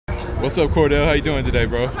What's up, Cordell? How you doing today,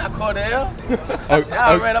 bro? I'm not Cordell.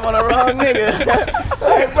 Y'all ran up on the wrong nigga.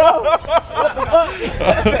 Hey, bro. What the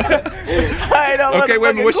fuck? I ain't no okay, wait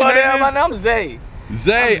a minute. What's Cordell. your name? My name's Zay.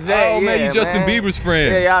 Zay. Zay. Oh man, yeah, you Justin Bieber's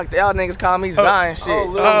friend. Yeah, y'all niggas call me Zion shit.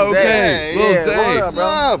 Oh, okay. Lil Yeah, Zay. what's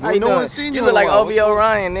up, bro? How you no doing? one's seen You look like What's OVO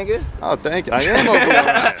Ryan, nigga. Oh, thank you. I am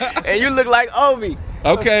Ryan. And you look like Ovi.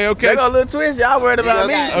 Okay. They got a little twist. Y'all worried about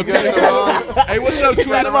me. Okay. Hey, what's up, Twist?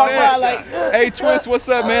 Man? Hey, Twist, what's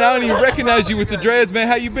up, man? I don't even recognize you with the dreads, man.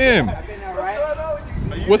 How you been?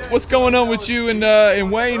 What's going on with you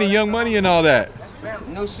and Wayne and Young Money and all that?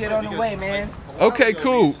 No shit on the way, man. Okay,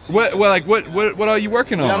 cool. What are you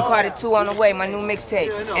working on? Young Carter 2 on the way, my new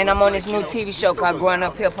mixtape. And I'm on this new TV show called Growing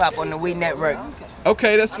Up Hip Hop on the We Network.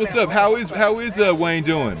 Okay, that's what's up. How is Wayne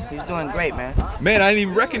doing? He's doing great, man. Man, I didn't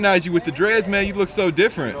even recognize you with the dreads, man. You look so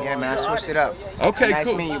different. Yeah, man, I switched it up. Okay, nice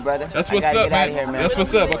cool. Nice meeting you, brother. That's what's up, get man. Out of here, man. That's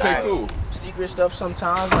what's up. Okay, cool. Secret stuff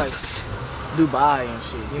sometimes, like Dubai and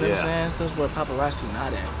shit. You know what I'm saying? That's where paparazzi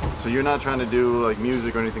not at. So you're not trying to do like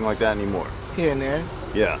music or anything like that anymore? Here and there.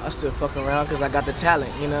 Yeah. I still fucking around because I got the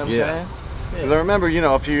talent. You know what I'm saying? Because I remember, you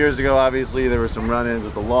know, a few years ago, obviously there were some run-ins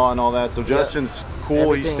with the law and all that. So Justin's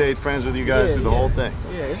cool. He stayed friends with you guys through the whole thing.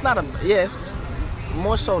 Yeah, it's not a. Yeah, it's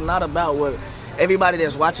more so not about what everybody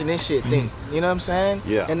that's watching this shit think. You know what I'm saying?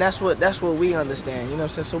 Yeah. And that's what we understand. You know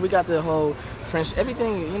what I'm saying? So we got the whole friends,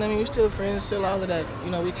 everything. You know what I mean? We still friends, still all of that.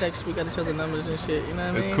 You know, we text, we got each other numbers and shit. You know what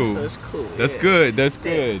I mean? That's cool. So it's cool. That's good. That's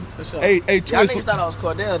good. Yeah, for sure. Hey, Y'all Twist. niggas thought I was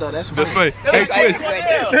Cordell though. That's funny. Hey, Twist.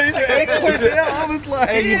 I was like,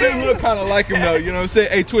 Hey, you do look kind of like him though. You know what I'm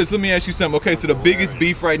saying? Hey, Twist. Let me ask you something. Okay, so the biggest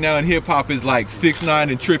beef right now in hip hop is like 6ix9ine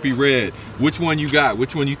and Trippie Red. Which one you got?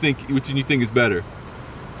 Which one you think is better?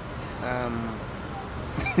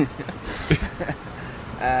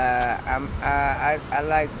 I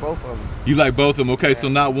like both of them. You like both of them, okay? So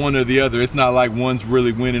not one or the other. It's not like one's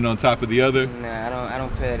really winning on top of the other. Nah, I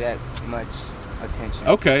don't pay that much attention.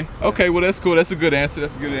 Okay, okay. Well, that's cool. That's a good answer.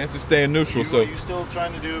 That's a good answer. Staying neutral. Are you still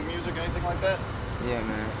trying to do music or anything like that? Yeah,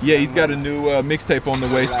 man. Yeah, he's got a new mixtape on the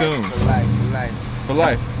way soon. For life. For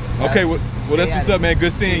life. Okay. Well, that's what's up, man.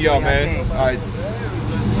 Good seeing y'all, man. All right.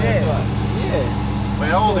 Yeah. Wait,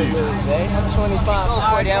 how old are you? I'm 25.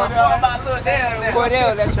 Cordell.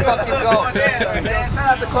 Cordell, let's fucking go. Shout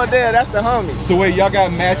out to Cordell, that's the homie. So wait, y'all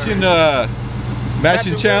got matching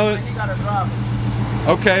challenge? He got a driver.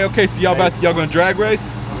 Okay. So y'all gonna drag race?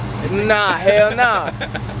 Nah, hell nah.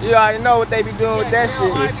 You already know what they be doing with that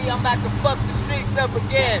shit. I'm about to fuck the streets up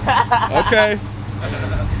again. Okay.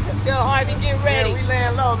 Tell Harvey, get ready. Yeah, we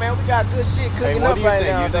laying low, man. We got good shit cooking up right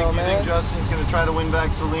now, though, man. You think Justin's gonna try to win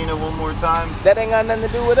back Selena one more time? That ain't got nothing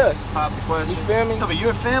to do with us. Pop the question. You feel me? No, but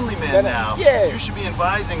you're a family man now. Yeah. You should be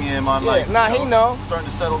advising him on Nah, he know. starting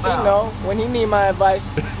to settle down. He know. When he need my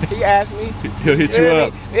advice, he ask me. He'll hit you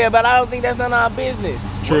up. Yeah, but I don't think that's none of our business.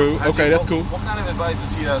 True. Okay, that's cool. What kind of advice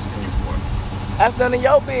is he asking you for? That's none of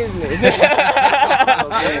your business. You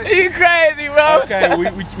crazy, bro. Okay,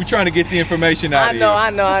 we trying to get the information out of you. I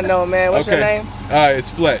know, man. What's your name? It's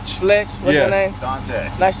Fletch. Fletch. What's your name? Dante.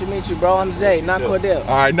 Nice to meet you, bro. I'm Zay, not Cordell.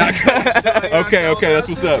 All right, not okay, that's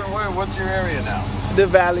what's up. What's your area now? The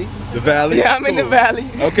Valley. The Valley? Yeah, I'm in the Valley.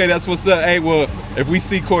 Okay, that's what's up. Hey, well, if we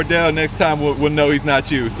see Cordell next time, we'll know he's not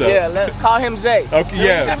you. So yeah, let's call him Zay. Okay,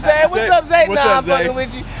 yeah. What's up, Zay? What's up, Zay? What's Nah, up, I'm fucking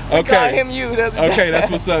with you. We call him you. Okay, that's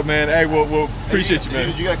what's up, man. Hey, we'll appreciate you,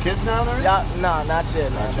 man. You got kids now, there? Nah, not yet,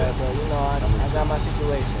 bro. You know, I got my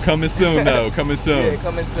situation. Coming soon, though. Coming soon. Yeah,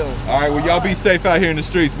 coming soon. All right, well, y'all be safe out here in the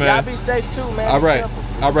streets, man. Y'all be safe too, man. All right.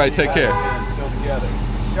 All right, take care. Let's go together.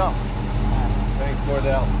 Yo. Thanks,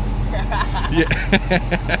 Cordell.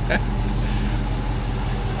 Yeah.